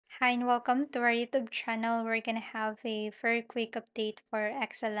Hi and welcome to our YouTube channel. We're gonna have a very quick update for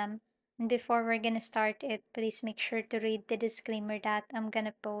XLM. And before we're gonna start it, please make sure to read the disclaimer that I'm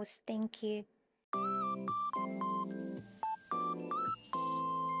gonna post. Thank you.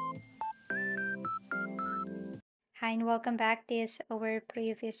 Hi and welcome back. This is our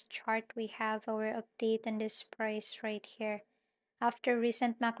previous chart. We have our update on this price right here. After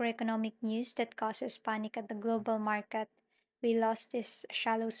recent macroeconomic news that causes panic at the global market, we lost this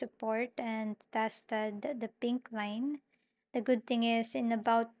shallow support and tested the pink line. The good thing is, in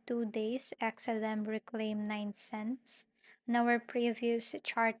about 2 days, XLM reclaimed 9 cents. On our previous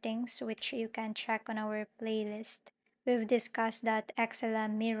chartings, which you can check on our playlist, we've discussed that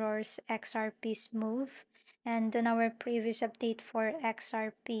XLM mirrors XRP's move, and on our previous update for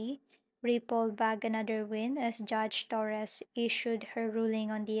XRP, Ripple bagged another win as Judge Torres issued her ruling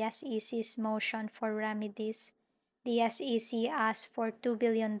on the SEC's motion for remedies. The SEC asked for $2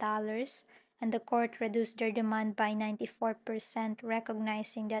 billion, and the court reduced their demand by 94%,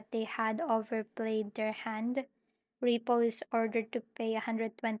 recognizing that they had overplayed their hand. Ripple is ordered to pay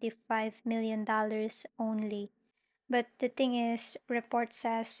 $125 million only. But the thing is, report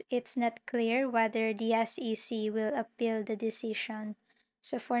says it's not clear whether the SEC will appeal the decision.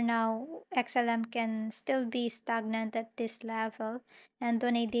 So for now, XLM can still be stagnant at this level, and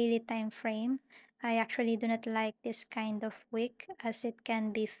on a daily time frame, I actually do not like this kind of wick as it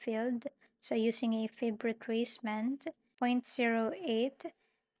can be filled. So using a fib retracement, 0.08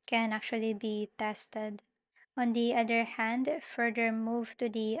 can actually be tested. On the other hand, further move to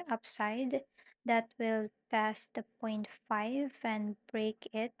the upside that will test the point 0.5 and break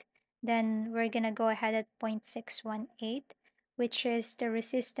it. Then we're gonna go ahead at 0.618, which is the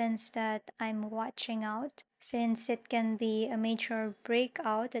resistance that I'm watching out, since it can be a major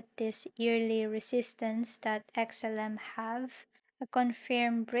breakout at this yearly resistance that XLM have. A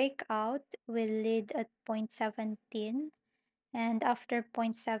confirmed breakout will lead at 0.17, and after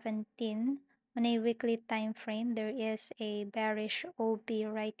 0.17 on a weekly time frame, there is a bearish OB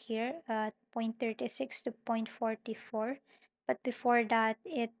right here at 0.36 to 0.44. But before that,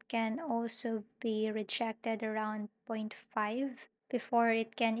 it can also be rejected around 0.5 before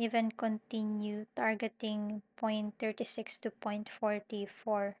it can even continue targeting 0.36 to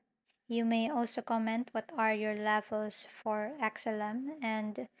 0.44. You may also comment what are your levels for XLM,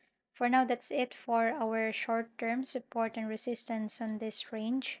 and for now, that's it for our short-term support and resistance on this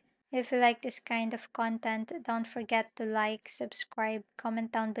range. If you like this kind of content, don't forget to like, subscribe,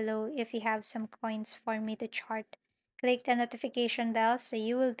 comment down below if you have some coins for me to chart. Click the notification bell so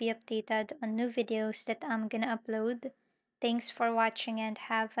you will be updated on new videos that I'm gonna upload. Thanks for watching and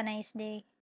have a nice day.